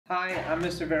Hi, I'm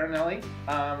Mr. Varanelli.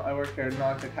 I work here at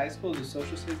Naugatuck High School as a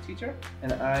social studies teacher,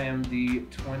 and I am the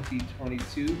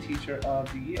 2022 Teacher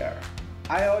of the Year.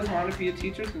 I always wanted to be a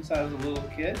teacher since I was a little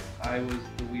kid. I was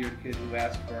the weird kid who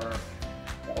asked for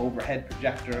the overhead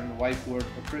projector and the whiteboard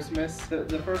for Christmas.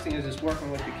 The first thing is just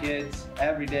working with the kids.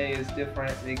 Every day is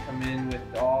different. They come in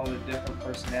with all the different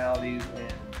personalities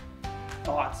and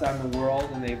thoughts on the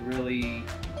world, and they really,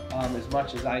 as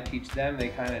much as I teach them, they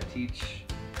kind of teach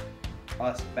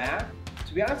us back.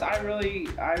 To be honest, I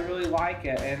really like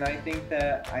it, and I think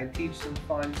that I teach some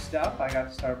fun stuff. I got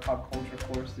to start a pop culture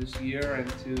course this year, and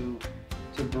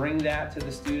to bring that to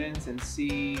the students and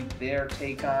see their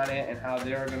take on it and how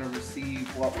they're going to receive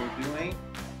what we're doing.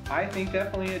 I think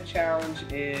definitely a challenge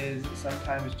is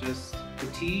sometimes just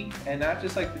fatigue, and not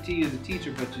just like fatigue as a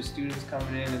teacher, but just students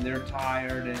coming in and they're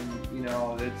tired, and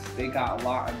they got a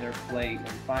lot on their plate, and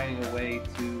finding a way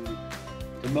to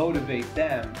motivate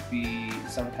them be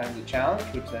sometimes a challenge,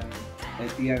 which then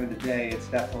at the end of the day, it's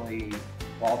definitely,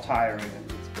 while tiring,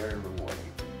 and it's very rewarding.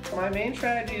 My main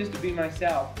strategy is to be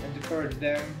myself and to encourage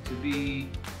them to be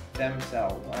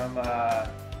themselves.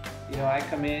 I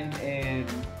come in and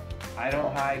I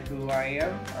don't hide who I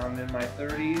am. I'm in my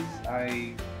 30s.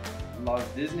 I love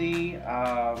Disney.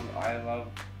 I love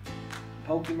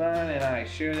Pokemon, and I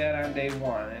share that on day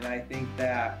one. And I think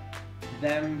that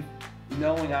them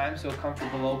knowing I'm so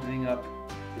comfortable opening up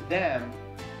to them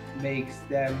makes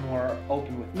them more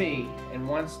open with me. And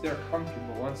once they're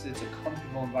comfortable, once it's a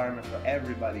comfortable environment for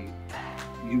everybody,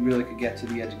 you really could get to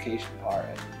the education part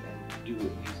and do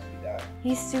what needs to be done.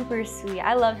 He's super sweet.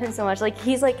 I love him so much.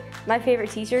 He's my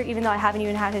favorite teacher, even though I haven't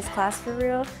even had his class for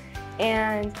real.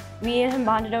 And me and him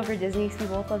bonded over Disney, because we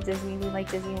both love Disney. We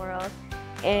like Disney World.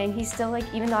 And he's still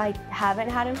even though I haven't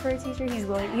had him for a teacher, he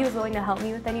was willing to help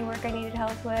me with any work I needed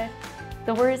help with.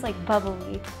 The word is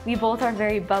bubbly. We both are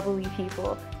very bubbly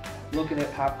people. Looking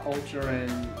at pop culture,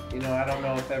 and I don't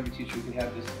know if every teacher could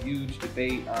have this huge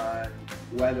debate on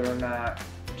whether or not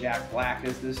Jack Black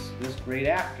is this great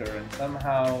actor, and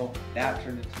somehow that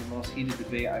turned into the most heated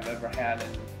debate I've ever had in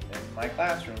my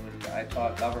classroom. And I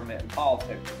taught government and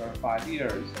politics for 5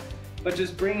 years. But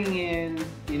just bringing in,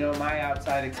 my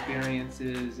outside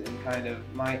experiences and kind of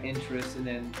my interests, and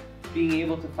then being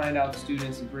able to find out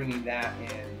students and bringing that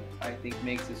in, I think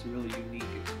makes this a really unique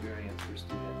experience for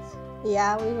students.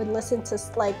 Yeah, we would listen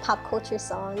to pop culture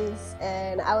songs,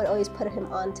 and I would always put him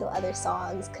on to other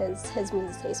songs because his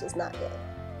music taste was not good.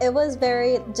 It was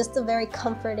just a very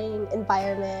comforting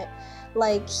environment.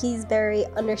 He's very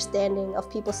understanding of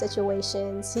people's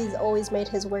situations. He's always made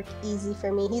his work easy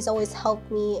for me. He's always helped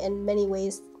me in many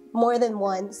ways, more than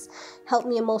once, helped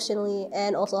me emotionally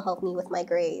and also helped me with my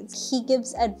grades. He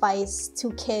gives advice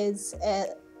to kids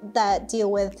that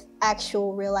deal with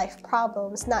actual real-life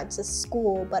problems, not just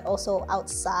school, but also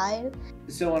outside.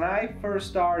 So when I first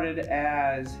started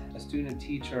as a student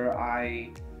teacher,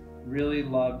 I really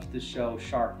loved the show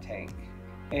Shark Tank.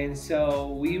 And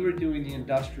so we were doing the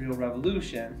Industrial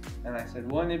Revolution, and I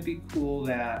said, wouldn't it be cool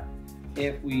that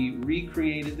if we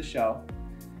recreated the show,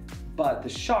 but the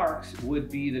sharks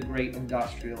would be the great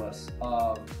industrialists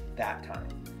of that time.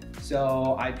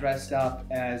 So I dressed up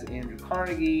as Andrew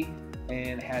Carnegie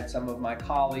and had some of my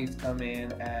colleagues come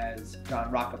in as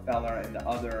John Rockefeller and the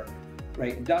other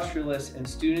great industrialists, and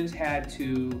students had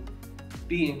to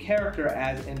be in character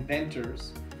as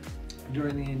inventors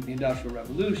during the Industrial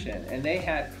Revolution. And they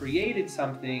had created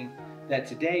something that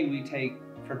today we take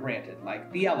for granted,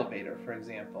 like the elevator, for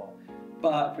example.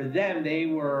 But for them, they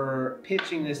were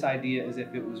pitching this idea as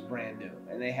if it was brand new,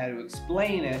 and they had to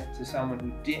explain it to someone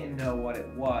who didn't know what it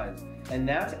was. And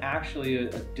that's actually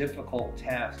a difficult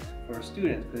task for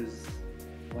students, because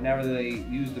whenever they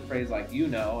use the phrase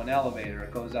an elevator,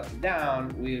 it goes up and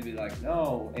down, we'd be like,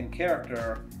 no, in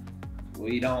character,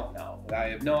 we don't know. I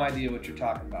have no idea what you're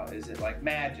talking about. Is it like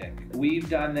magic? We've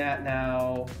done that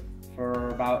now for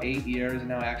about 8 years, and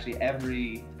now actually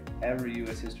every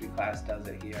U.S. history class does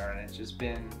it here, and it's just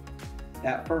been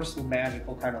that first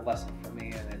magical kind of lesson for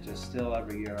me, and it just still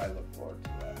every year I look forward to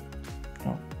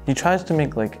that. He tries to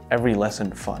make every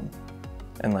lesson fun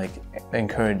and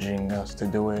encouraging us to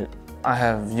do it. I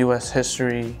have U.S.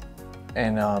 history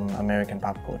and American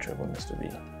pop culture with Mr.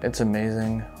 V. It's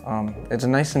amazing. It's a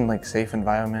nice and safe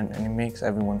environment, and it makes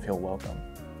everyone feel welcome.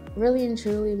 Really and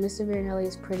truly, Mr. Varanelli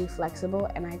is pretty flexible,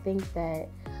 and I think that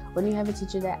when you have a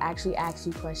teacher that actually asks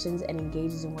you questions and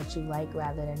engages in what you like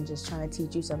rather than just trying to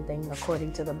teach you something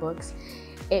according to the books,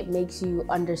 it makes you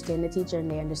understand the teacher and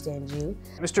they understand you.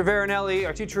 Mr. Varanelli,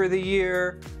 our Teacher of the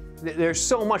Year, there's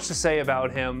so much to say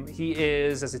about him. He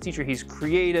is, as a teacher, he's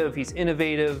creative, he's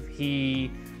innovative,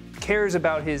 he cares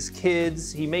about his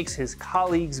kids, he makes his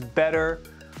colleagues better.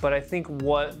 But I think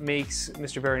what makes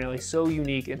Mr. Varanelli so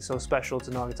unique and so special to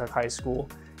Naugatuck High School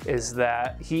is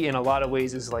that he, in a lot of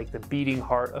ways, is like the beating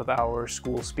heart of our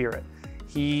school spirit.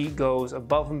 He goes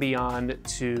above and beyond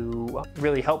to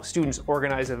really help students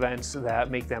organize events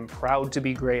that make them proud to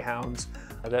be Greyhounds,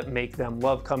 that make them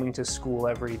love coming to school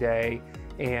every day.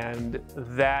 And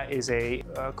that is a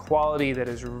quality that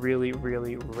is really,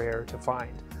 really rare to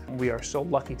find. We are so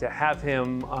lucky to have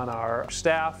him on our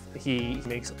staff. He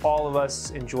makes all of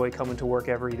us enjoy coming to work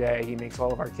every day. He makes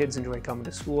all of our kids enjoy coming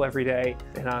to school every day.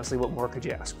 And honestly, what more could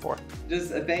you ask for?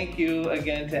 Just a thank you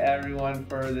again to everyone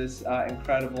for this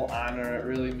incredible honor. It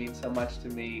really means so much to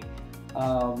me.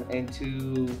 And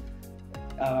to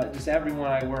just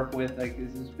everyone I work with, like,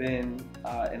 this has been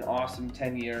an awesome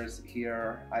 10 years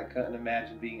here. I couldn't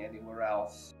imagine being anywhere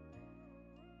else.